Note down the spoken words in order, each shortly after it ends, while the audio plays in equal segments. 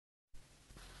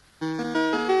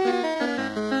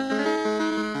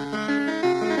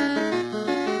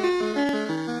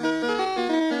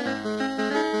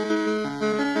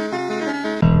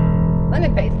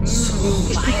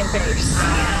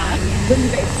Wooden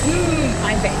face.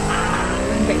 Fine face.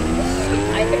 Wooden face.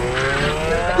 Fine face.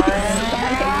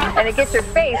 And it gets your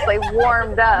face like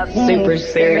warmed up. Super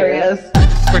serious.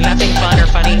 Where nothing fun or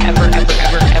funny ever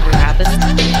happens.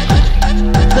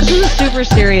 This is a super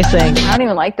serious thing. I don't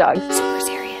even like dogs. Super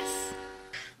serious.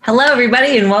 Hello,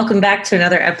 everybody, and welcome back to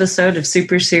another episode of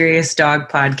Super Serious Dog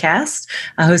Podcast,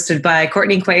 hosted by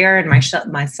Courtney Cuellar and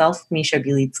myself, Misia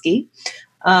Cortnie.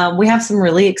 We have some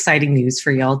really exciting news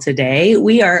for y'all today.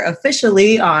 We are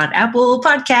officially on Apple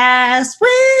Podcasts.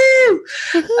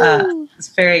 Woo! It's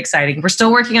very exciting. We're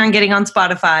still working on getting on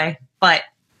Spotify, but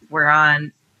we're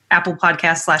on Apple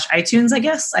Podcasts / iTunes, I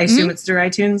guess. I assume it's through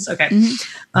iTunes. Okay.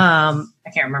 I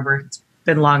can't remember. It's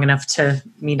been long enough to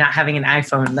me not having an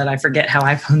iPhone that I forget how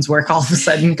iPhones work all of a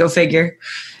sudden. Go figure.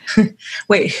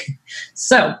 Wait.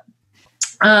 So,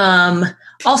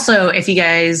 also, if you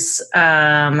guys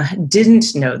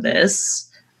didn't know this,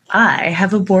 I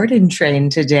have a board and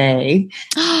train today.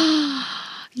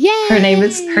 Yay! Her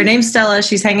name's Stella.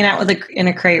 She's hanging out in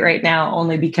a crate right now,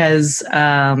 only because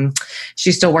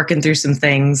she's still working through some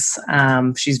things.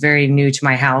 She's very new to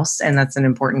my house, and that's an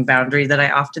important boundary that I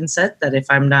often set. That if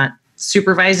I'm not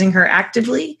supervising her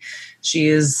actively, she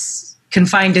is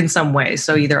confined in some way.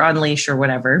 So either on leash or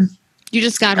whatever. You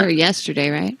just got her yesterday,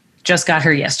 right? Just got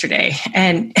her yesterday.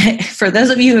 And for those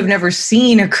of you who have never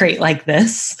seen a crate like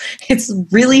this, it's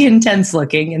really intense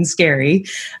looking and scary.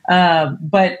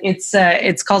 But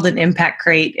it's called an impact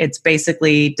crate. It's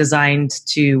basically designed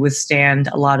to withstand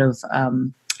a lot of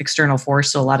external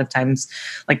force. So a lot of times,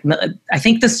 like, I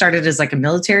think this started as like a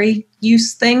military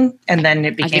use thing, and then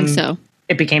it became... I think so.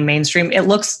 It became mainstream. It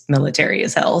looks military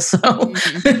as hell. So,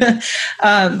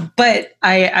 but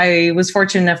I was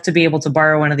fortunate enough to be able to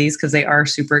borrow one of these because they are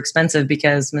super expensive,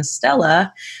 because Miss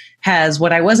Stella has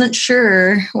what I wasn't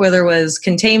sure whether was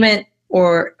containment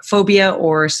or phobia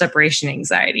or separation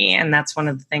anxiety. And that's one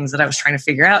of the things that I was trying to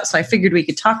figure out. So I figured we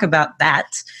could talk about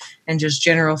that and just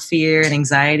general fear and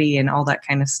anxiety and all that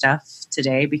kind of stuff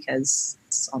today, because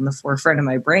it's on the forefront of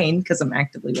my brain because I'm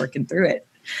actively working through it.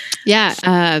 Yeah,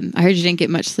 I heard you didn't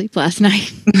get much sleep last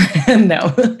night.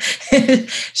 No,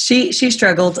 she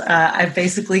struggled. I've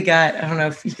basically got, I don't know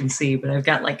if you can see, but I've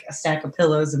got like a stack of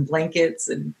pillows and blankets,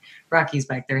 and Rocky's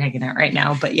back there hanging out right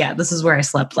now. But yeah, this is where I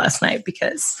slept last night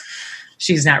because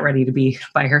she's not ready to be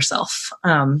by herself.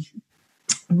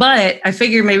 But I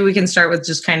figure maybe we can start with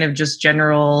just kind of just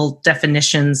general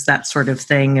definitions, that sort of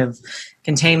thing, of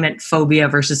containment, phobia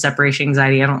versus separation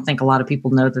anxiety. I don't think a lot of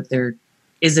people know that there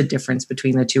is a difference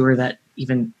between the two, or that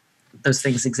even those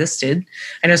things existed.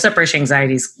 I know separation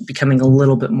anxiety is becoming a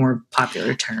little bit more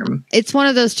popular term. It's one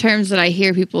of those terms that I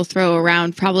hear people throw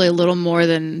around probably a little more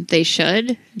than they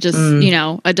should. Just,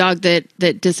 a dog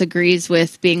that disagrees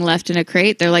with being left in a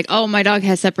crate. They're like, oh, my dog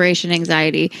has separation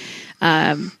anxiety.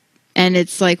 And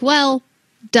it's like, well,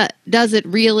 does it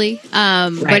really?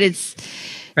 Right. But it's...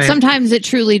 Right. Sometimes it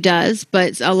truly does,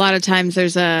 but a lot of times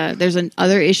there's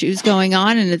other issues going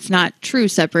on, and it's not true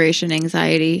separation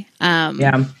anxiety. And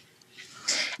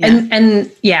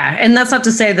that's not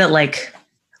to say that like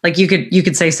you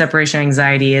could say separation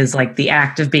anxiety is like the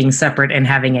act of being separate and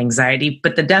having anxiety,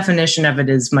 but the definition of it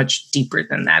is much deeper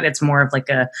than that. It's more of like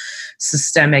a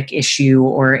systemic issue,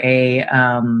 or a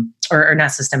or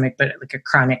not systemic, but like a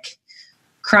chronic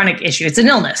issue. It's an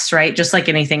illness, right? Just like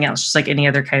anything else, just like any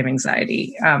other kind of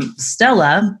anxiety.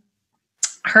 Stella,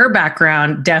 her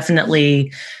background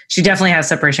she definitely has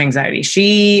separation anxiety.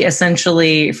 She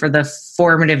essentially, for the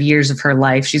formative years of her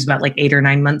life, she's about like 8 or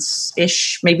 9 months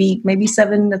ish, maybe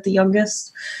 7 at the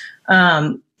youngest,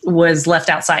 was left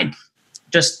outside,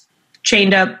 just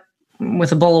chained up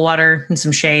with a bowl of water and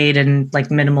some shade and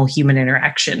like minimal human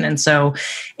interaction. And so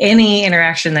any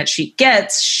interaction that she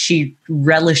gets, she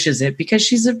relishes it because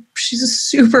she's a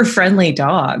super friendly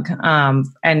dog.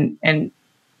 And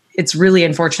it's really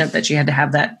unfortunate that she had to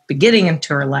have that beginning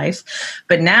into her life.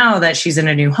 But now that she's in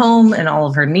a new home and all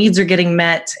of her needs are getting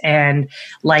met and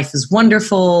life is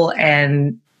wonderful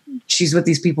and she's with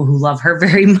these people who love her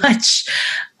very much,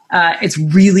 it's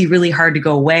really, really hard to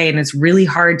go away. And it's really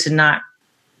hard to not,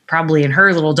 probably in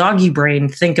her little doggy brain,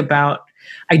 think about,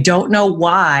 I don't know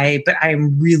why, but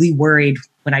I'm really worried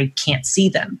when I can't see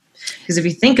them. Because if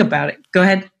you think about it, go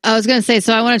ahead. I was going to say,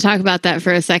 so I want to talk about that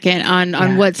for a second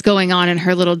on what's going on in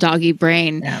her little doggy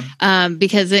brain. Yeah.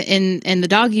 Because in the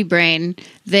doggy brain,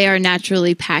 they are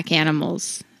naturally pack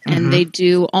animals. And they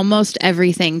do almost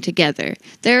everything together.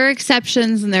 There are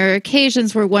exceptions, and there are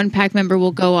occasions where one pack member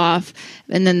will go off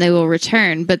and then they will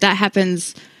return. But that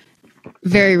happens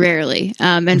very rarely,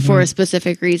 and for a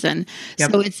specific reason.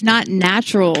 Yep. So it's not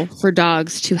natural for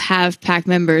dogs to have pack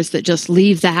members that just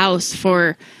leave the house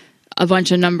for a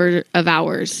bunch of number of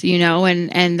hours,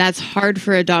 and that's hard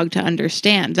for a dog to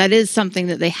understand. That is something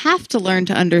that they have to learn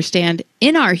to understand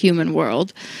in our human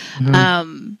world.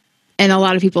 And a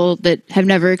lot of people that have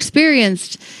never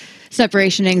experienced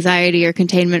separation anxiety or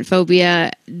containment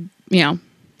phobia,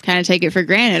 kind of take it for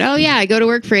granted. Oh yeah, I go to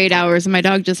work for 8 hours and my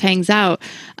dog just hangs out.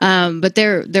 But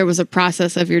there was a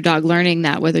process of your dog learning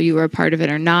that, whether you were a part of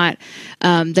it or not,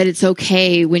 that it's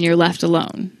okay when you're left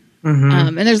alone.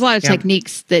 And there's a lot of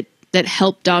techniques that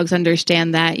help dogs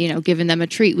understand that, giving them a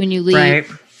treat when you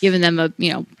leave, giving them a,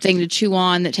 thing to chew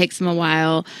on that takes them a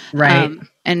while,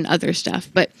 and other stuff.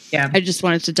 But I just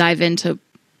wanted to dive into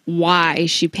why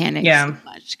she panics so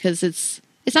much, because it's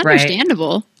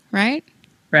understandable, right?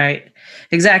 Right.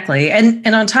 Exactly. And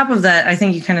on top of that, I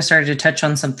think you kind of started to touch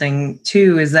on something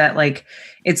too, is that like,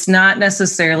 it's not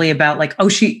necessarily about like, oh,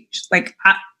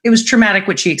 it was traumatic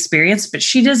what she experienced, but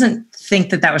she doesn't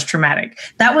think that was traumatic.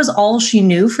 That was all she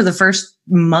knew for the first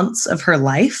months of her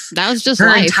life. That was just her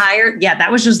life.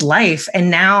 That was just life.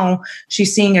 And now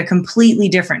she's seeing a completely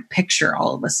different picture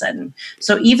all of a sudden.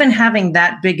 So even having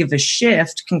that big of a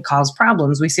shift can cause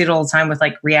problems. We see it all the time with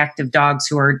like reactive dogs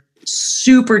who are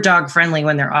super dog friendly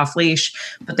when they're off leash,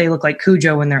 but they look like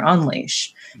Cujo when they're on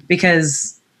leash,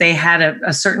 because they had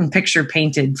a certain picture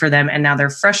painted for them, and now they're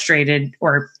frustrated,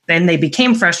 or then they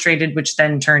became frustrated, which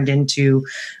then turned into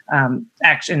an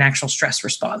actual stress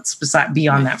response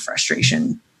beyond that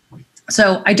frustration.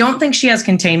 So I don't think she has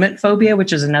containment phobia,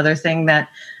 which is another thing that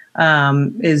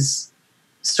is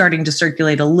starting to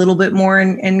circulate a little bit more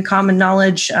in common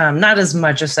knowledge. Not as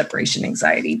much as separation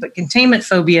anxiety, but containment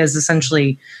phobia is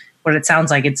essentially what it sounds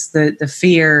like. It's the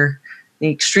fear, the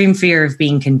extreme fear of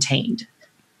being contained.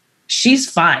 She's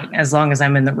fine as long as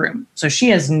I'm in the room. So she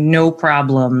has no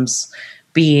problems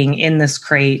being in this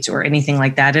crate or anything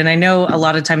like that. And I know a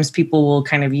lot of times people will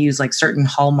kind of use like certain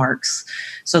hallmarks.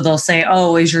 So they'll say,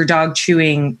 oh, is your dog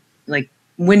chewing like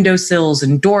windowsills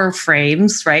and door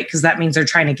frames, right? Because that means they're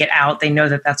trying to get out. They know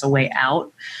that that's a way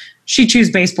out. She chews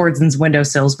baseboards and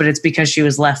windowsills, but it's because she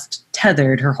was left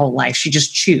tethered her whole life. She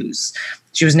just chews.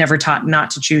 She was never taught not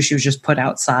to chew. She was just put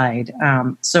outside.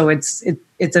 So it's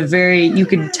a very, you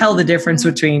can tell the difference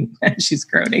between, she's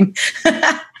groaning.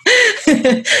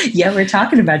 Yeah, we're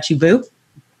talking about you, boo.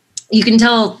 You can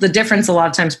tell the difference a lot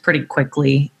of times pretty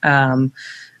quickly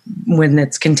when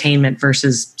it's containment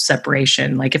versus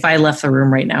separation. Like if I left the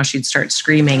room right now, she'd start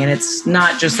screaming. And it's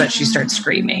not just that she starts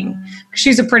screaming.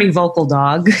 She's a pretty vocal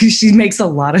dog. She makes a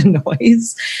lot of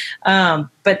noise.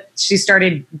 But she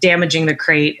started damaging the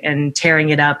crate and tearing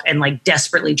it up and like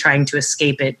desperately trying to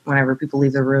escape it whenever people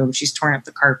leave the room. She's torn up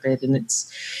the carpet, and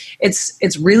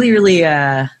it's really,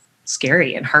 really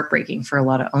scary and heartbreaking for a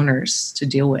lot of owners to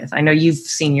deal with. I know you've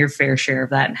seen your fair share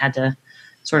of that and had to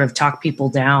sort of talk people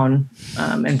down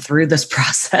and through this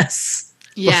process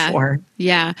before.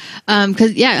 Yeah.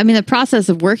 Because, the process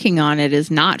of working on it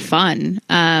is not fun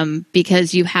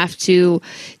because you have to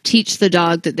teach the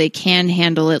dog that they can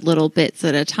handle it little bits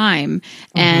at a time.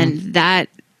 Mm-hmm. And that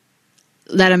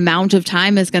amount of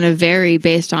time is going to vary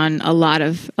based on a lot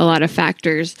of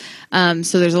factors.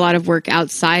 So there's a lot of work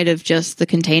outside of just the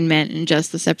containment and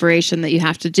just the separation that you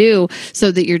have to do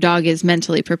so that your dog is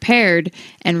mentally prepared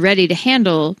and ready to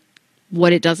handle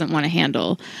what it doesn't want to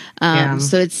handle.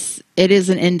 So it is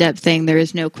an in-depth thing. There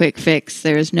is no quick fix.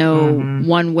 There is no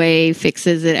one way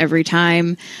fixes it every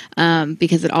time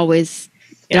because it always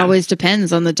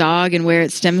depends on the dog and where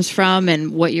it stems from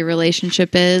and what your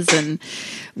relationship is and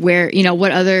where,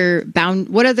 what other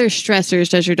stressors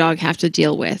does your dog have to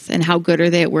deal with and how good are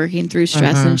they at working through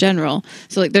stress in general.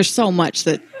 So like, there's so much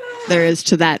that there is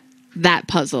to that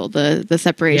puzzle, the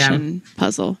separation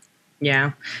puzzle.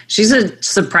 Yeah. She's a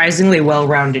surprisingly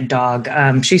well-rounded dog.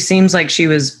 She seems like she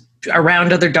was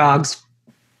around other dogs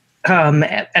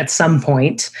at some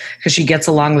point because she gets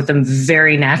along with them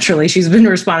very naturally. She's been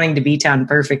responding to B-Town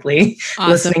perfectly,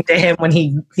 listening to him when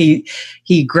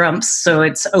he grumps. So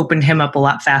it's opened him up a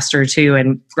lot faster too.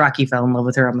 And Rocky fell in love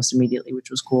with her almost immediately,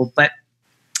 which was cool. But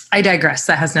I digress.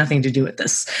 That has nothing to do with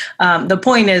this. The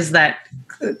point is that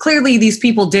clearly these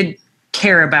people did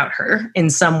care about her in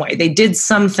some way. They did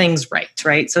some things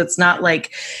right? So it's not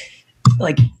like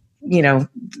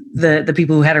the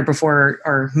people who had her before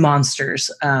are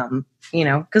monsters,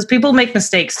 because people make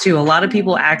mistakes too. A lot of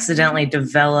people accidentally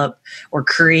develop or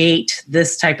create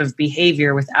this type of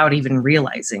behavior without even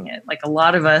realizing it. Like a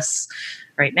lot of us,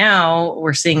 right now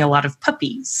we're seeing a lot of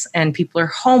puppies and people are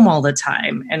home all the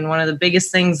time. And one of the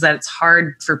biggest things that it's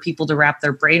hard for people to wrap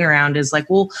their brain around is like,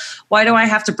 well, why do I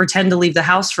have to pretend to leave the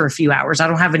house for a few hours? I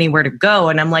don't have anywhere to go.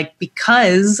 And I'm like,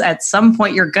 because at some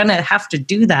point you're going to have to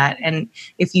do that. And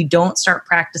if you don't start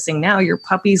practicing now, your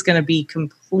puppy's going to be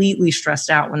completely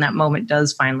stressed out when that moment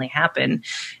does finally happen.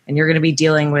 And you're going to be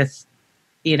dealing with,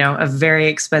 a very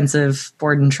expensive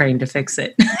board and train to fix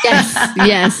it.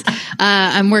 Yes.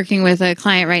 I'm working with a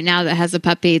client right now that has a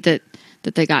puppy that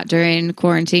they got during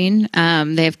quarantine.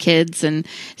 They have kids and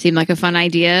seemed like a fun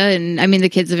idea. And I mean, the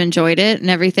kids have enjoyed it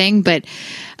and everything, but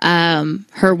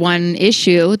her one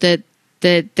issue that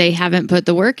they haven't put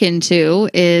the work into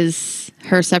is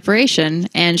her separation.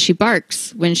 And she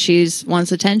barks when she's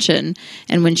wants attention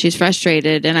and when she's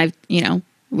frustrated. And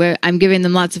I'm giving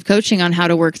them lots of coaching on how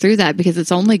to work through that because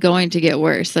it's only going to get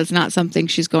worse. That's not something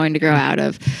she's going to grow out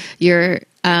of.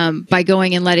 By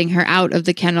going and letting her out of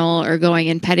the kennel or going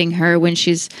and petting her when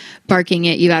she's barking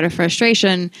at you out of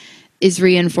frustration is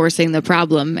reinforcing the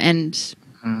problem. And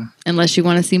unless you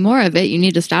want to see more of it, you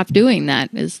need to stop doing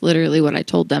that is literally what I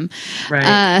told them.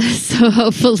 Right. So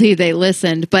hopefully they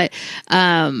listened. But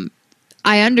I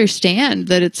understand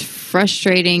that it's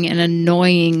frustrating and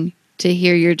annoying to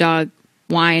hear your dog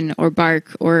whine or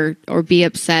bark or be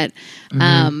upset.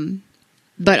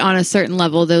 But on a certain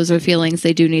level, those are feelings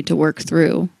they do need to work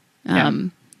through.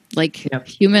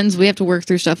 Humans, we have to work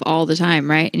through stuff all the time,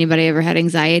 right? Anybody ever had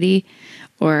anxiety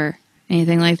or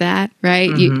anything like that, right?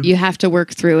 You have to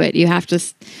work through it. You have to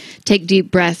take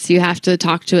deep breaths. You have to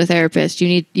talk to a therapist.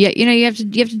 You have to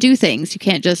do things. You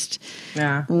can't just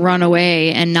run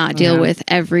away and not deal with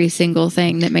every single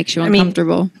thing that makes you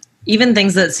uncomfortable. Even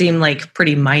things that seem like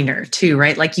pretty minor too,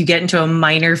 right? Like you get into a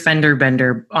minor fender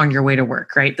bender on your way to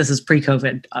work, right? This is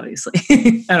pre-COVID, obviously.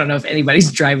 I don't know if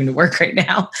anybody's driving to work right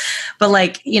now,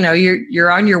 but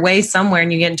you're on your way somewhere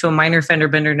and you get into a minor fender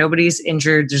bender. Nobody's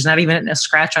injured. There's not even a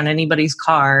scratch on anybody's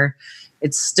car.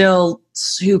 It's still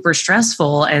super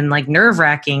stressful and like nerve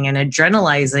wracking and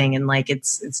adrenalizing. And like,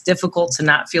 it's difficult to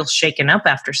not feel shaken up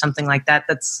after something like that.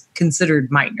 That's considered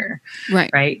minor.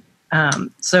 Right.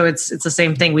 So it's the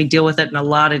same thing. We deal with it in a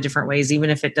lot of different ways, even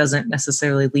if it doesn't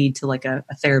necessarily lead to like a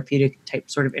therapeutic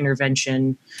type sort of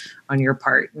intervention on your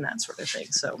part and that sort of thing.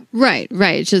 So right.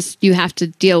 It's just you have to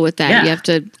deal with that. Yeah. You have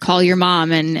to call your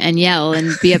mom and yell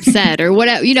and be upset or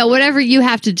whatever. Whatever you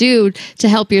have to do to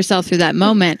help yourself through that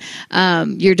moment.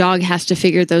 Your dog has to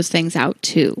figure those things out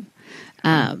too.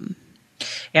 I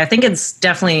think it's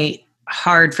definitely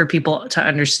hard for people to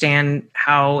understand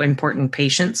how important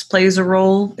patience plays a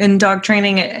role in dog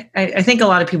training. I think a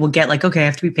lot of people get like, okay, I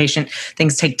have to be patient.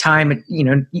 Things take time.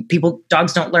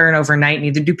 Dogs don't learn overnight,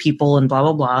 neither do people and blah,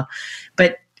 blah, blah.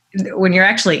 But when you're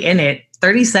actually in it,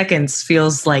 30 seconds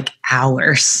feels like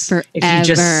hours. Forever. If you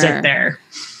just sit there,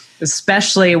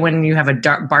 especially when you have a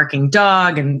barking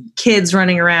dog and kids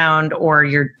running around, or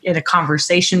you're in a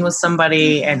conversation with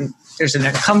somebody and there's an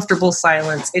uncomfortable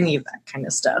silence, any of that kind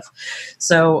of stuff.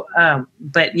 So,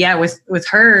 but yeah, with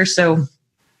her, so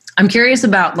I'm curious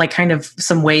about like kind of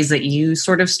some ways that you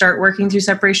sort of start working through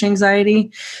separation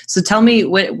anxiety. So tell me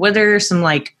what are some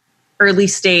like early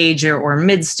stage or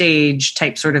mid stage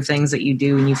type sort of things that you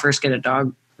do when you first get a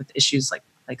dog with issues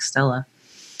like Stella?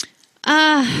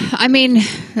 I mean,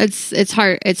 it's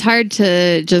hard. It's hard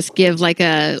to just give like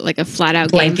a flat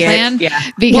out game plan. Yeah.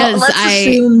 Because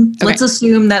let's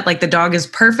assume that like the dog is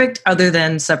perfect other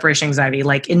than separation anxiety.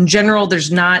 Like in general,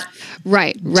 there's not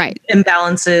right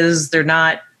imbalances. They're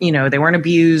not, they weren't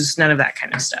abused, none of that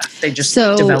kind of stuff. They just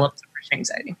developed separation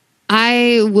anxiety.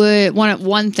 I would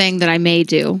one thing that I may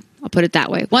do. I'll put it that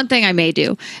way. One thing I may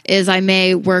do is I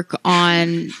may work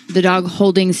on the dog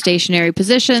holding stationary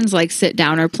positions like sit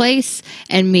down or place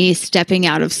and me stepping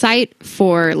out of sight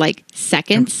for like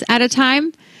seconds at a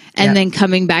time and then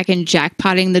coming back and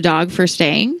jackpotting the dog for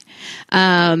staying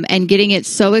and getting it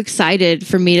so excited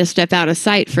for me to step out of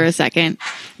sight for a second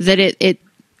that it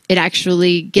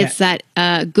actually gets that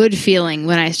good feeling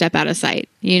when I step out of sight,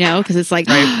 because it's like,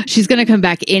 she's going to come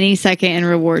back any second and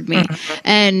reward me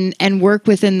and work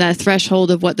within the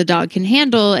threshold of what the dog can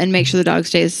handle and make sure the dog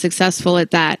stays successful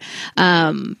at that.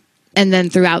 And then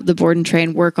throughout the board and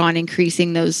train, work on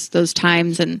increasing those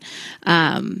times. And,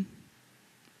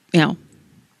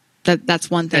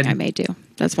 that's one thing I may do.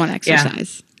 That's one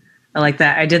exercise. Yeah. I like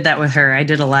that. I did that with her. I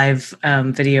did a live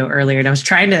video earlier and I was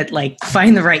trying to like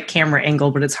find the right camera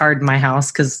angle, but it's hard in my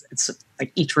house because it's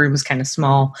like each room is kind of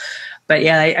small. But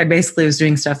yeah, I basically was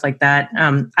doing stuff like that.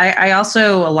 I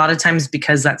also, a lot of times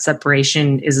because that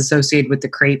separation is associated with the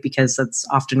crate, because that's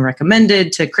often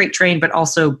recommended to crate train, but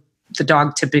also the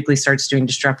dog typically starts doing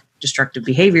destructive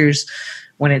behaviors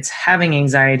when it's having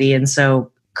anxiety. And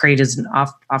so crate is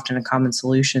often a common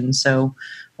solution. So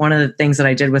one of the things that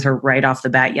I did with her right off the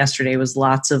bat yesterday was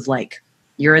lots of like,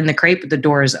 you're in the crate, but the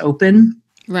door is open.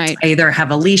 Right. Either have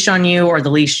a leash on you or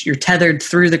the leash, you're tethered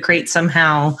through the crate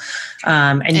somehow.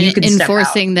 And you can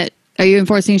enforcing step out. Are you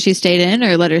enforcing she stayed in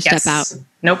or let her step out?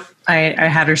 Nope. I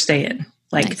had her stay in.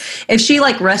 Like nice. If she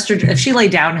like rested, if she lay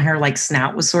down and her like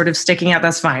snout was sort of sticking out,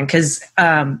 that's fine. Cause,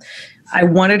 I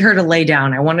wanted her to lay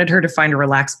down. I wanted her to find a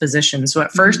relaxed position. So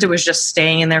at first it was just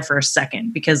staying in there for a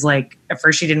second because like at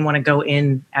first she didn't want to go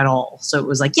in at all. So it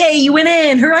was like, yay, you went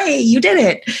in. Hooray, you did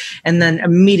it. And then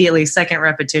immediately second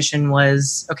repetition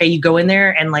was, okay, you go in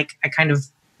there and like I kind of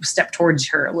step towards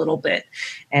her a little bit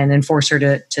and enforce her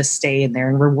to stay in there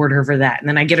and reward her for that. And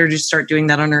then I get her to start doing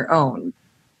that on her own.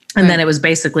 And then it was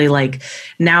basically like,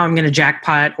 now I'm going to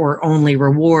jackpot or only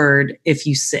reward if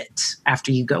you sit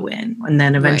after you go in. And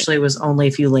then eventually it was only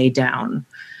if you lay down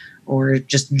or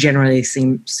just generally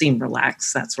seem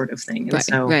relaxed, that sort of thing. And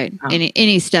so,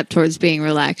 any step towards being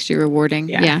relaxed, you're rewarding.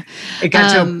 Yeah. It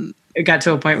got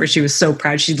to a point where she was so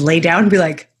proud. She'd lay down and be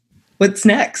like, what's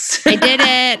next? I did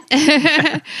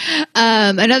it.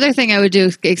 Another thing I would do,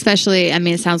 especially, I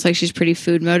mean, it sounds like she's pretty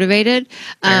food motivated,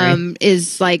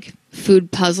 is like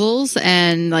food puzzles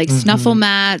and like snuffle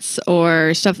mats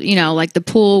or stuff, you know, like the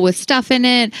pool with stuff in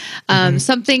it.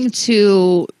 Something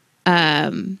to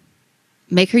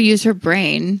make her use her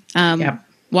brain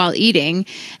while eating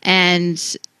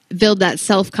and build that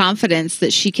self-confidence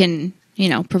that she can, you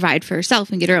know, provide for herself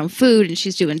and get her own food, and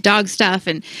she's doing dog stuff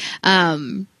and,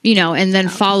 you know, and then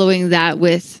following that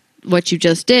with what you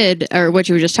just did or what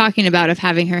you were just talking about of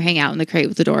having her hang out in the crate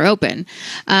with the door open,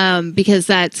 because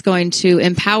that's going to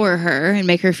empower her and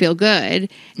make her feel good.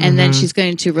 And then she's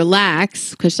going to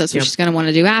relax because that's what she's going to want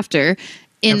to do after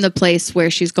in the place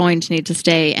where she's going to need to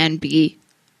stay and be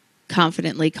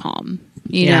confidently calm,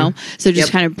 you know? So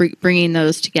just kind of bringing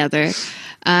those together.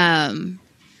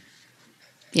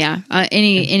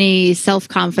 Any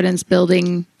self-confidence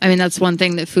building. I mean, that's one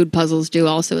thing that food puzzles do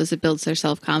also is it builds their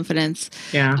self-confidence.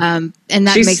 Yeah. And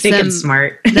that makes them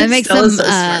smart. That makes them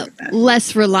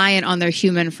less reliant on their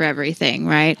human for everything.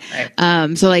 Right.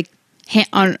 So like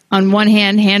on one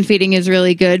hand feeding is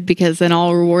really good because then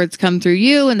all rewards come through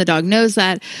you and the dog knows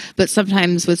that. But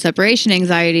sometimes with separation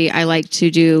anxiety, I like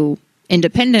to do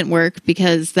independent work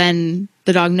because then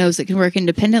the dog knows it can work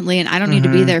independently and I don't need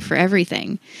to be there for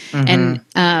everything.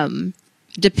 And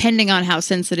depending on how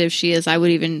sensitive she is, I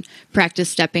would even practice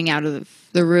stepping out of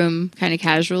the room kind of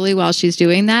casually while she's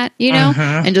doing that, you know,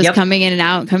 and just coming in and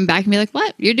out and coming back and be like,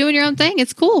 what? You're doing your own thing.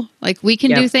 It's cool. Like we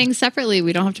can do things separately.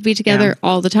 We don't have to be together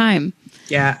all the time.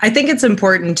 Yeah. I think it's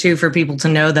important too for people to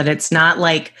know that it's not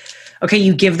like, okay,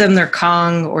 you give them their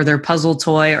Kong or their puzzle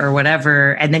toy or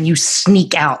whatever, and then you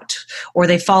sneak out, or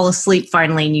they fall asleep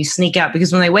finally and you sneak out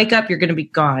because when they wake up, you're going to be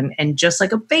gone. And just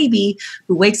like a baby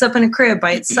who wakes up in a crib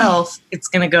by itself, it's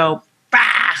going to go, bah,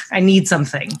 I need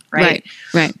something. Right.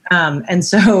 And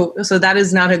so that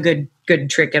is not a good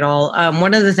trick at all.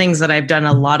 One of the things that I've done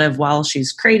a lot of while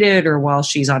she's crated or while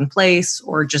she's on place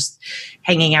or just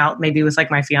hanging out maybe with like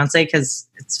my fiance, because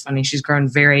it's funny, she's grown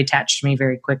very attached to me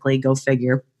very quickly, go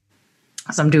figure.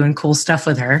 So I'm doing cool stuff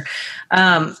with her.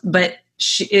 But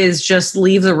she is just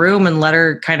leave the room and let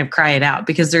her kind of cry it out,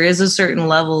 because there is a certain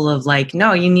level of like,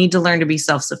 no, you need to learn to be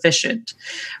self-sufficient.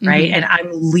 Right. And I'm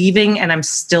leaving and I'm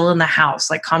still in the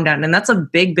house, like calm down. And that's a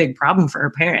big, big problem for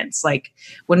her parents. Like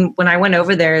when I went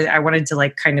over there, I wanted to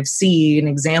like kind of see an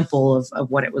example of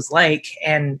what it was like.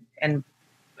 And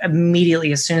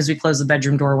immediately, as soon as we closed the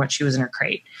bedroom door, when she was in her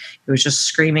crate, it was just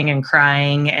screaming and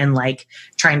crying and like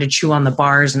trying to chew on the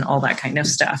bars and all that kind of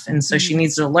stuff. And so she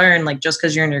needs to learn, like, just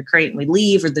because you're in your crate and we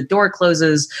leave or the door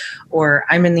closes or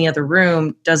I'm in the other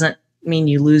room doesn't mean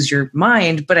you lose your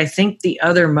mind. But I think the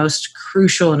other most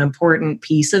crucial and important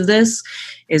piece of this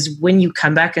is when you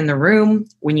come back in the room,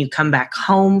 when you come back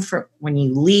home, when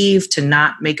you leave, to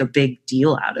not make a big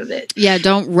deal out of it. Yeah,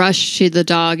 don't rush to the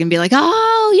dog and be like,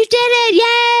 oh, you did it,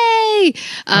 yay!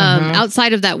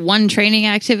 Outside of that one training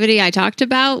activity I talked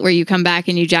about where you come back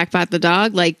and you jackpot the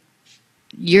dog, like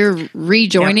your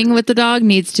rejoining with the dog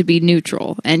needs to be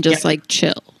neutral and just like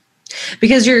chill.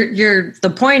 Because you're the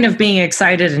point of being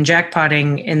excited and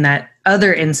jackpotting in that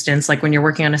other instance, like when you're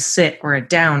working on a sit or a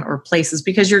down or places,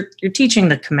 because you're teaching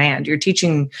the command, you're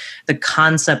teaching the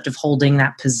concept of holding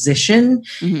that position,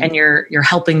 and you're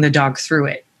helping the dog through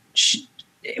it.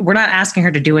 We're not asking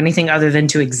her to do anything other than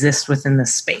to exist within the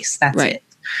space. That's it.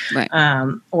 Right.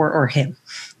 Or him.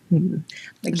 I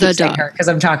keep the saying dog, her because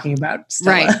I'm talking about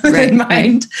Stella in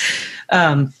mind.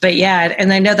 But yeah,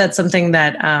 and I know that's something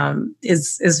that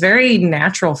is very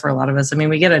natural for a lot of us. I mean,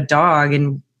 we get a dog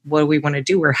and what do we want to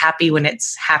do? We're happy when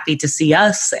it's happy to see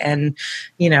us. And,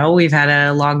 we've had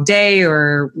a long day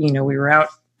or, we were out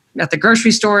at the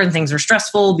grocery store and things were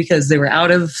stressful because they were out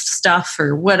of stuff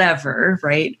or whatever,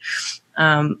 right?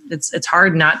 It's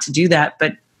hard not to do that,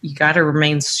 but you got to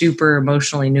remain super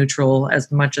emotionally neutral as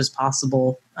much as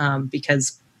possible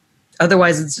because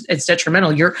otherwise it's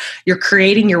detrimental. You're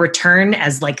creating your return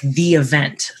as like the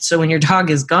event. So when your dog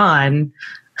is gone,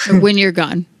 or when you're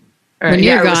gone, and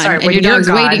your dog's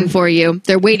waiting for you,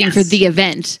 they're waiting for the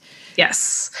event.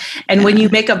 Yes. And when you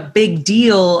make a big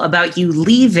deal about you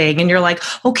leaving and you're like,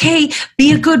 okay,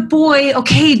 be a good boy.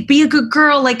 Okay, be a good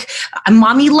girl. Like,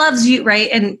 mommy loves you, right?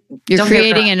 And you're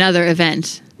creating another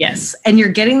event. Yes. And you're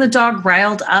getting the dog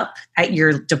riled up at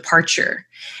your departure.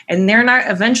 And they're not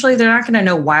going to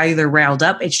know why they're riled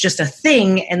up. It's just a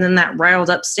thing. And then that riled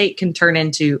up state can turn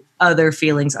into other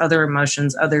feelings, other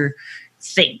emotions, other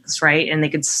things, right? And they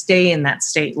could stay in that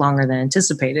state longer than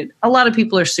anticipated. A lot of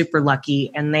people are super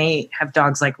lucky and they have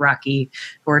dogs like Rocky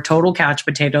who are total couch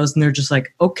potatoes and they're just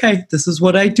like, okay, this is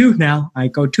what I do now. I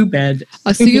go to bed.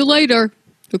 I'll see you later.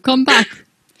 You'll come back.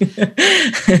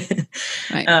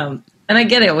 Right. And I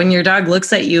get it. When your dog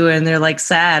looks at you and they're like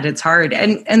sad, it's hard.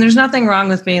 And there's nothing wrong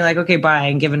with being like, okay, bye,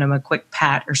 and giving them a quick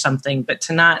pat or something, but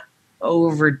to not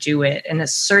overdo it. And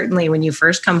it's certainly when you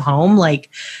first come home, like,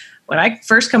 when I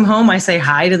first come home, I say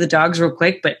hi to the dogs real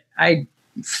quick, but I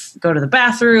go to the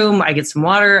bathroom, I get some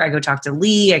water, I go talk to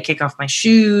Lee, I kick off my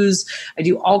shoes, I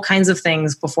do all kinds of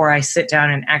things before I sit down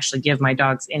and actually give my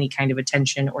dogs any kind of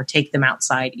attention or take them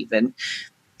outside even.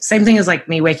 Same thing as like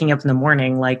me waking up in the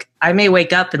morning. Like I may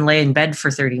wake up and lay in bed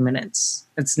for 30 minutes.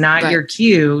 It's not your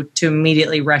cue to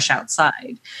immediately rush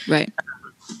outside. Right.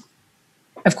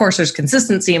 Of course, there's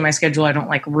consistency in my schedule. I don't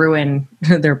like ruin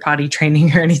their potty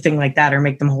training or anything like that or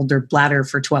make them hold their bladder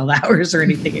for 12 hours or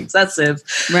anything excessive.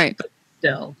 Right. But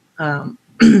still,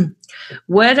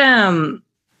 what, in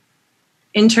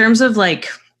terms of like,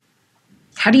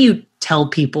 how do you tell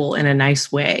people in a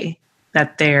nice way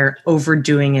that they're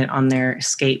overdoing it on their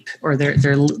escape or their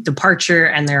departure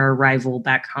and their arrival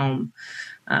back home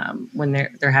when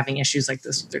they're having issues like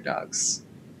this with their dogs?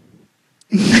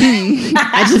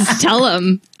 I just tell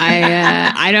them.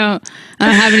 I don't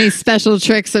have any special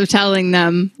tricks of telling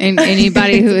them. And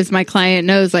anybody who is my client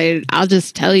knows I'll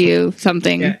just tell you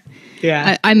something.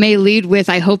 Yeah. I may lead with,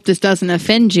 I hope this doesn't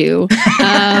offend you.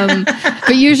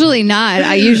 But usually not.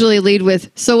 I usually lead with,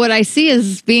 so what I see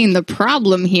as being the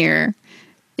problem here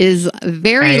is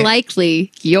very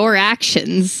likely your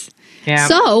actions. Yeah.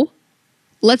 So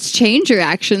let's change your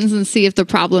actions and see if the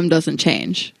problem doesn't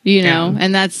change, know?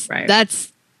 And that's,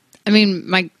 I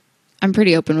mean, I'm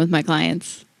pretty open with my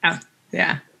clients. Oh,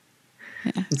 yeah.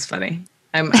 It's funny.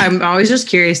 I'm always just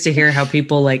curious to hear how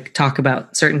people like talk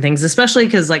about certain things, especially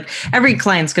because like every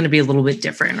client's going to be a little bit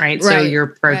different, right? So your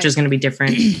approach is going to be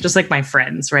different, just like my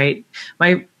friends, right?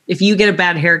 If you get a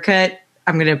bad haircut,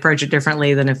 I'm going to approach it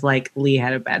differently than if like Lee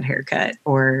had a bad haircut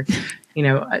or,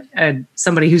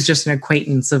 somebody who's just an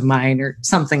acquaintance of mine or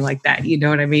something like that. You know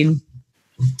what I mean?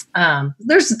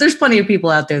 There's plenty of people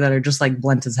out there that are just like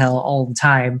blunt as hell all the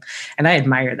time. And I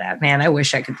admire that, man. I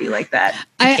wish I could be like that.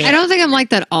 I don't think I'm like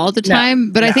that all the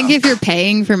time, but I think if you're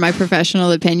paying for my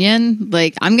professional opinion,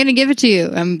 like I'm going to give it to you.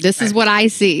 This is what I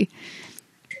see.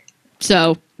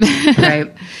 So.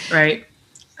 Right.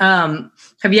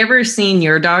 Have you ever seen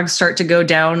your dog start to go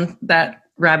down that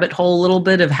rabbit hole a little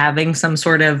bit of having some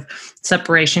sort of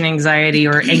separation anxiety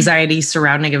or anxiety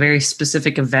surrounding a very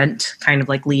specific event, kind of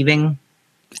like leaving?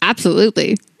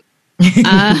 Absolutely.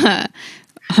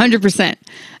 100%.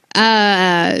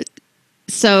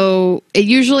 So it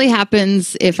usually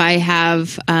happens if I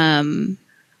have a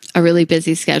really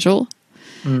busy schedule.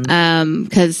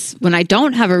 Because when I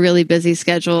don't have a really busy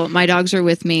schedule, my dogs are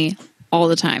with me all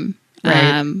the time.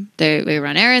 Right. We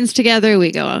run errands together.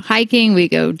 We go hiking. We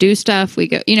go do stuff. We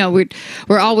go,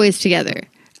 we're always together.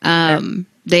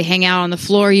 They hang out on the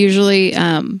floor usually,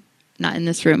 not in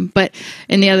this room, but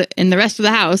in the rest of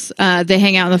the house, they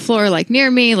hang out on the floor, like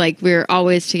near me, like we're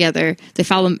always together.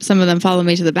 Some of them follow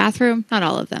me to the bathroom, not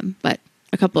all of them, but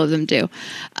a couple of them do.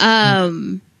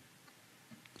 And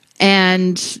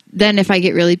then if I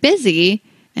get really busy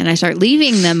and I start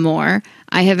leaving them more,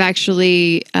 I have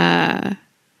actually,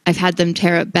 I've had them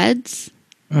tear up beds.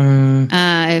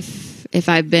 If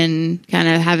I've been kind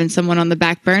of having someone on the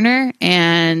back burner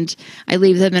and I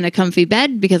leave them in a comfy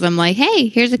bed because I'm like, hey,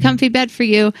 here's a comfy bed for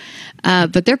you.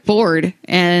 But they're bored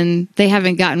and they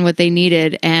haven't gotten what they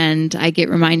needed. And I get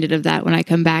reminded of that when I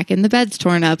come back and the bed's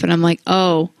torn up and I'm like,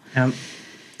 oh,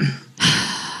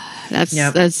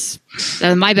 that's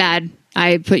my bad.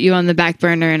 I put you on the back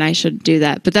burner and I should do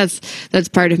that. But that's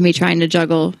part of me trying to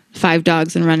juggle 5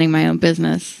 dogs and running my own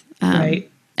business. Right.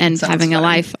 And having a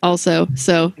life also.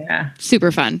 So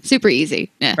super fun, super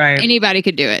easy. Yeah. Right. Anybody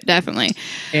could do it. Definitely.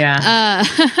 Yeah.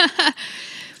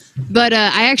 But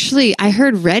I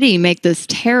heard Reddy make this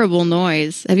terrible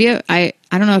noise. I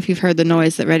don't know if you've heard the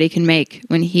noise that Reddy can make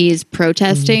when he's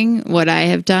protesting what I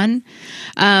have done.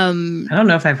 I don't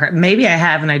know if I've heard. Maybe I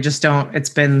have, and I just don't. It's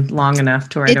been long enough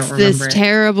to where I don't remember It's this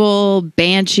terrible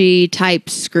banshee type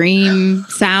scream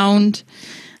sound.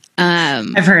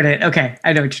 I've heard it. Okay,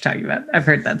 I know what you're talking about. I've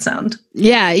heard that sound.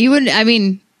 Yeah, you wouldn't. I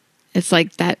mean, it's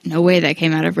like that. No way that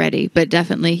came out of Reddy, but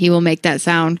definitely he will make that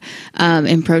sound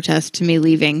in protest to me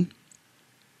leaving.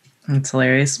 That's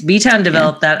hilarious. B-Town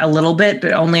developed that a little bit,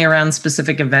 but only around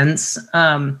specific events.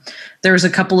 There was a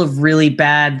couple of really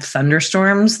bad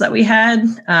thunderstorms that we had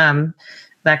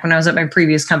back when I was at my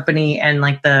previous company, and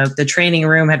like the training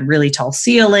room had really tall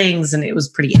ceilings, and it was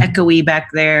pretty echoey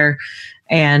back there.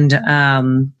 And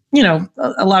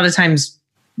a lot of times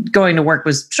going to work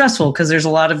was stressful because there's a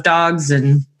lot of dogs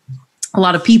and a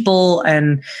lot of people,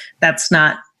 and that's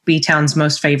not B-Town's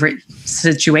most favorite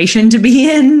situation to be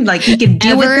in. Like, he could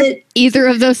deal with it. Either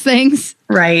of those things.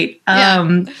 Right.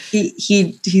 Yeah.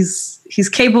 He's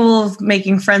capable of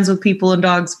making friends with people and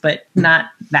dogs, but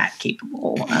not that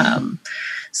capable. And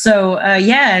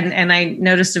I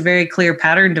noticed a very clear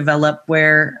pattern develop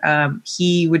where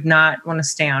he would not want to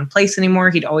stay on place anymore.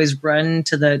 He'd always run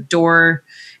to the door.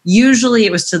 Usually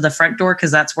it was to the front door because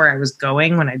that's where I was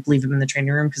going when I'd leave him in the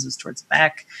training room because it was towards the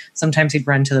back. Sometimes he'd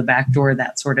run to the back door,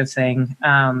 that sort of thing.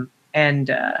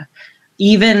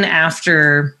 Even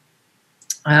after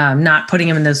not putting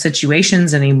him in those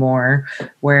situations anymore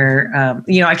where,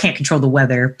 I can't control the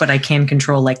weather, but I can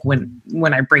control like when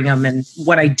I bring him and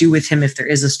what I do with him if there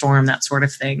is a storm, that sort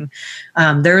of thing.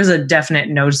 There was a definite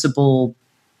noticeable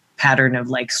pattern of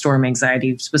like storm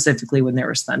anxiety, specifically when there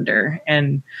was thunder.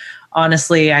 And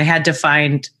honestly, I had to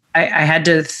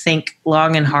think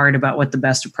long and hard about what the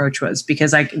best approach was,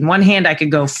 because in one hand, I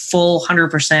could go full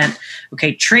 100%,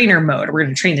 okay, trainer mode. We're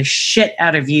going to train the shit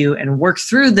out of you and work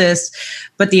through this.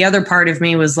 But the other part of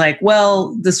me was like,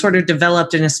 well, this sort of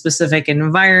developed in a specific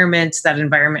environment. That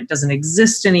environment doesn't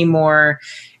exist anymore.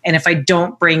 And if I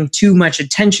don't bring too much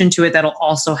attention to it, that'll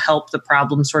also help the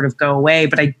problem sort of go away.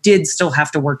 But I did still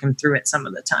have to work him through it some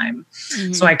of the time.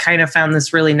 Mm-hmm. So I kind of found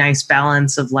this really nice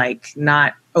balance of like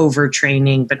not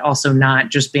overtraining, but also not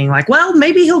just being like, well,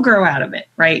 maybe he'll grow out of it,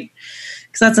 right?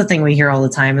 Because that's the thing we hear all the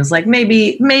time is like,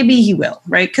 maybe he will,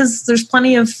 right? Because there's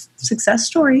plenty of success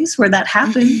stories where that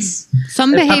happens.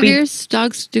 Some behaviors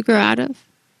dogs do grow out of.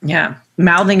 Yeah.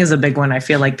 Mouthing is a big one. I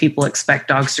feel like people expect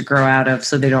dogs to grow out of,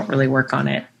 so they don't really work on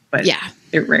it. But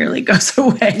it rarely goes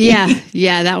away.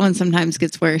 Yeah, that one sometimes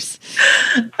gets worse.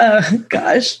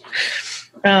 Gosh.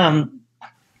 But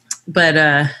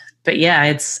yeah,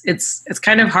 it's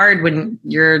kind of hard when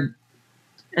you're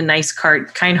a nice,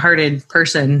 kind-hearted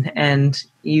person and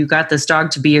you got this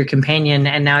dog to be your companion,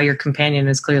 and now your companion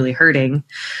is clearly hurting.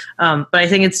 But I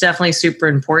think it's definitely super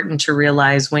important to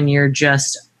realize when you're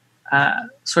just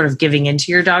sort of giving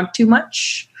into your dog too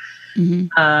much.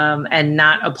 Mm-hmm. And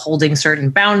not upholding certain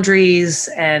boundaries,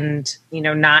 and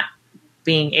not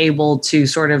being able to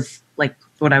sort of like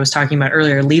what I was talking about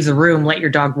earlier, leave the room, let your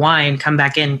dog whine, come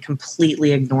back in,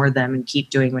 completely ignore them and keep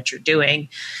doing what you're doing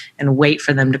and wait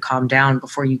for them to calm down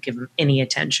before you give them any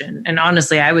attention. And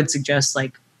honestly, I would suggest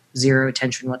like 0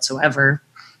 attention whatsoever.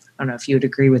 I don't know if you would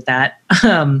agree with that.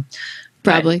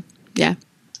 Probably. Yeah.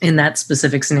 In that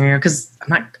specific scenario, because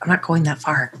I'm not going that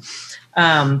far.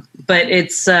 But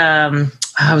it's,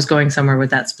 I was going somewhere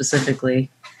with that specifically.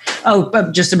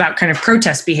 Just about kind of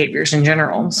protest behaviors in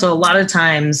general. So a lot of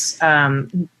times,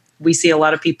 we see a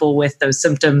lot of people with those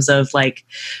symptoms of like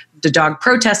the dog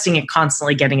protesting and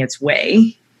constantly getting its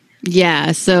way.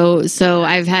 Yeah. So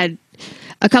I've had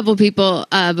a couple people,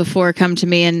 before come to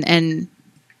me and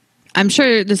I'm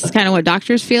sure this is kind of what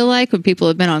doctors feel like when people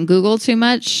have been on Google too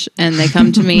much and they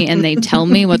come to me and they tell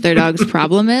me what their dog's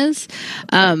problem is.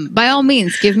 By all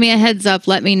means, give me a heads up.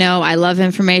 Let me know. I love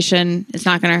information. It's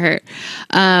not going to hurt.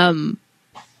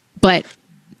 But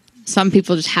some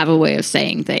people just have a way of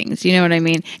saying things. You know what I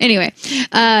mean? Anyway,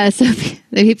 so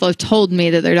the people have told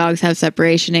me that their dogs have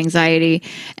separation anxiety.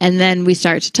 And then we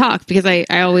start to talk because I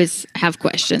always have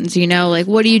questions, like,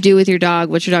 what do you do with your dog?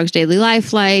 What's your dog's daily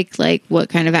life like? Like, what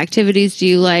kind of activities do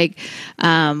you like?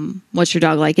 What's your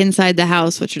dog like inside the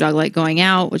house? What's your dog like going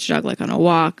out? What's your dog like on a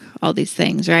walk? All these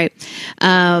things, right?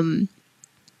 And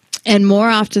more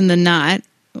often than not,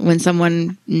 when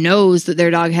someone knows that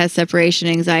their dog has separation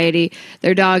anxiety,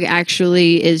 their dog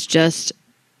actually is just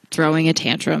throwing a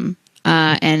tantrum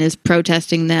and is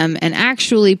protesting them and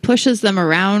actually pushes them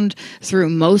around through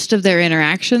most of their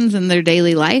interactions in their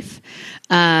daily life,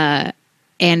 and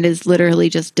is literally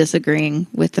just disagreeing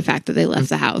with the fact that they left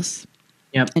the house.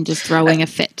 Yep. And just throwing a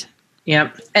fit.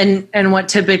 Yep. And what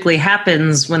typically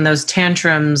happens when those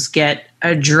tantrums get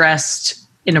addressed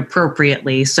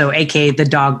inappropriately, so aka the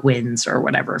dog wins or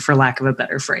whatever, for lack of a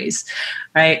better phrase,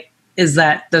 right, is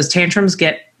that those tantrums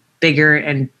get bigger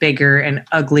and bigger and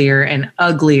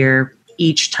uglier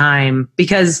each time,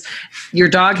 because your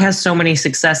dog has so many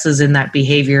successes in that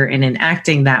behavior and in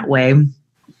acting that way,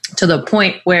 to the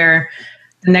point where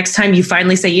the next time you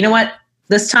finally say, you know what,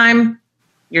 this time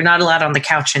you're not allowed on the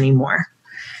couch anymore,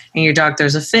 and your dog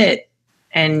throws a fit,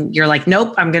 and you're like,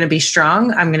 nope, I'm going to be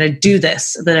strong, I'm going to do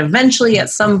this. Then eventually at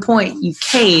some point you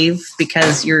cave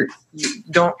because you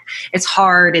don't, it's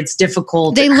hard, it's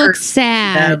difficult. They look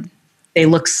sad. They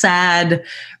look sad,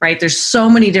 right? There's so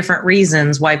many different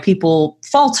reasons why people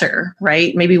falter,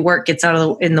 right? Maybe work gets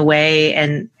in the way,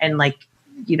 and like,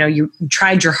 you know, you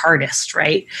tried your hardest,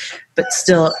 right? But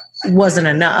still wasn't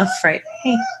enough, right?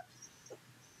 Hey.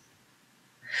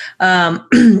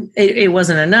 It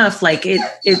wasn't enough. Like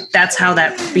that's how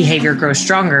that behavior grows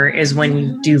stronger, is when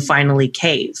you do finally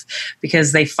cave,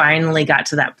 because they finally got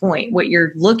to that point. What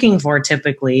you're looking for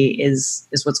typically is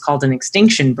what's called an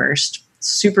extinction burst.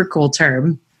 Super cool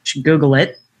term. You should Google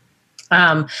it.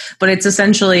 But it's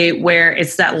essentially where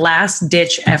it's that last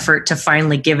ditch effort to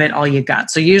finally give it all you got.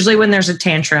 So usually when there's a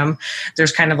tantrum,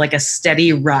 there's kind of like a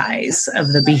steady rise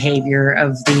of the behavior,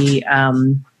 of the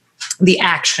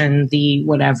action, the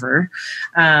whatever.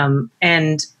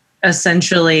 And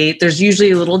essentially there's usually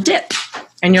a little dip,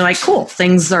 and you're like, cool,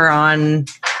 things are on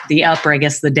the up, or I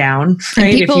guess the down,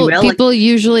 right? People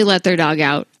usually let their dog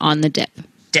out on the dip.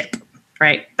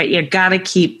 Right. But you got to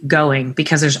keep going,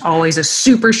 because there's always a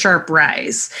super sharp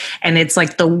rise, and it's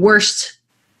like the worst,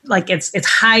 like it's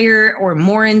higher or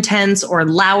more intense or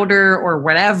louder or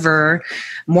whatever,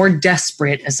 more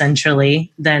desperate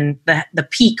essentially than the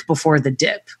peak before the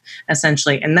dip,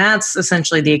 essentially. And that's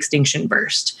essentially the extinction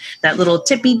burst, that little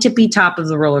tippy top of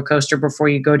the roller coaster before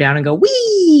you go down and go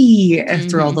wee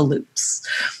through all the loops.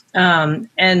 And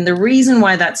the reason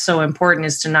why that's so important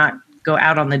is to not go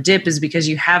out on the dip, is because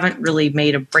you haven't really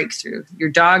made a breakthrough. Your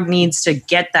dog needs to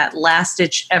get that last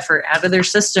ditch effort out of their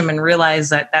system and realize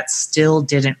that still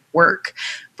didn't work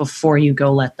before you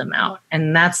go let them out.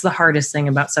 And that's the hardest thing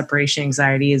about separation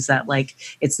anxiety, is that, like,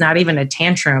 it's not even a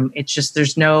tantrum. It's just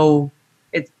there's not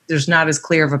as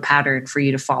clear of a pattern for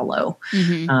you to follow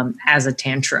as a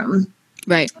tantrum,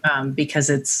 right? Because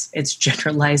it's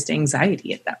generalized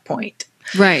anxiety at that point.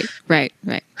 Right.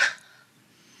 It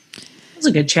was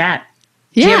a good chat.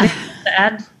 Yeah. Do you have anything to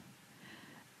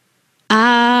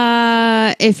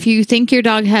add? If you think your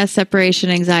dog has separation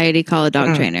anxiety, call a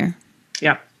dog trainer.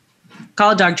 Yeah.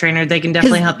 Call a dog trainer. They can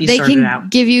definitely help you sort it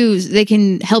out. They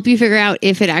can help you figure out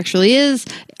if it actually is,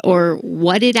 or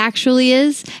what it actually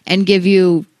is, and give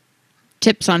you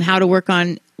tips on how to work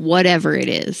on whatever it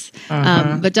is.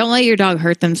 But don't let your dog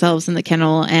hurt themselves in the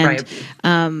kennel. And,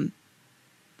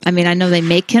 I mean, I know they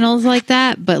make kennels like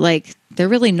that, but like, they're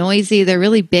really noisy. They're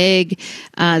really big.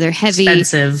 They're heavy.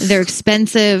 They're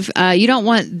expensive. You don't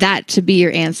want that to be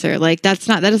your answer. Like that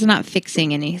is not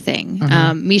fixing anything.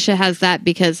 Misia has that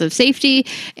because of safety,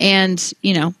 and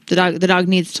you know the dog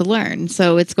needs to learn.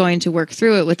 So it's going to work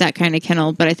through it with that kind of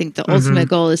kennel. But I think the ultimate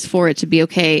goal is for it to be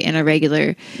okay in a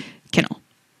regular kennel.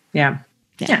 Yeah.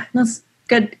 That's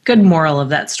good moral of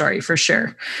that story for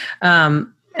sure.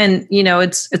 And you know,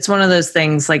 it's one of those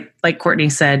things like Courtney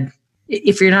said.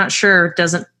 If you're not sure, it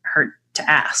doesn't hurt to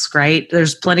ask, right?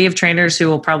 There's plenty of trainers who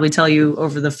will probably tell you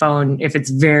over the phone if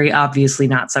it's very obviously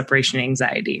not separation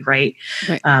anxiety, right?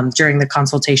 During the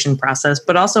consultation process.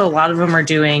 But also a lot of them are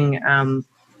doing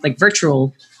like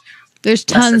virtual. There's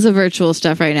tons of virtual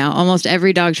stuff right now. Almost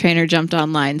every dog trainer jumped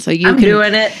online. So I'm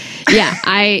doing it. Yeah,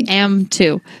 I am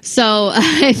too. So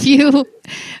if you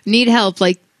need help,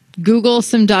 like Google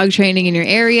some dog training in your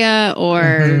area,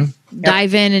 or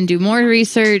dive in and do more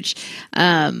research.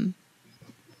 Help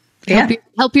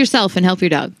yourself and help your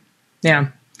dog. Yeah,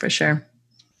 for sure.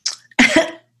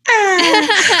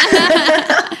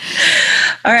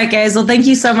 All right, guys. Well, thank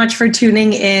you so much for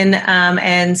tuning in.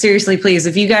 And seriously, please,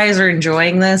 if you guys are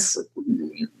enjoying this,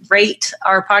 rate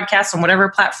our podcast on whatever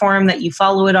platform that you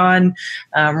follow it on.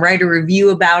 Write a review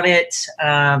about it.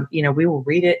 We will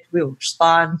read it. We will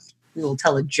respond. We will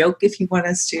tell a joke if you want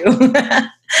us to.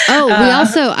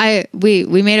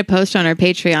 We made a post on our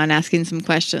Patreon asking some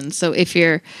questions. So if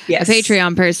you're a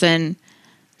Patreon person,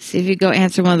 See if you go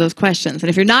answer one of those questions. And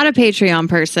if you're not a Patreon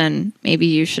person, maybe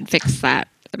you should fix that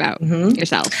about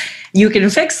yourself. You can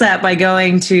fix that by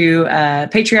going to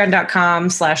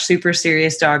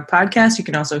patreon.com/superseriousdogpodcast. You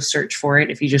can also search for it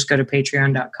if you just go to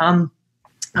patreon.com.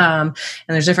 And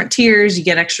there's different tiers. You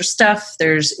get extra stuff.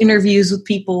 There's interviews with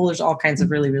people. There's all kinds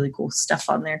of really, really cool stuff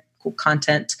on there. Cool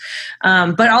content.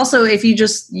 But also if you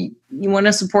want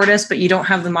to support us, but you don't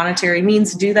have the monetary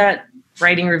means to do that,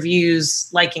 writing reviews,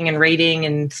 liking and rating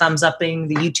and thumbs upping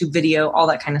the YouTube video, all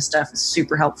that kind of stuff is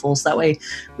super helpful. So that way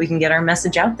we can get our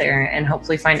message out there and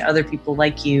hopefully find other people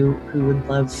like you who would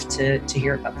love to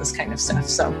hear about this kind of stuff.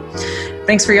 So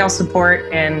thanks for y'all's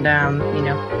support and,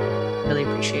 really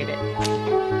appreciate it.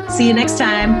 See you next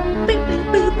time. Boop, boop,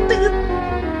 boop, boop.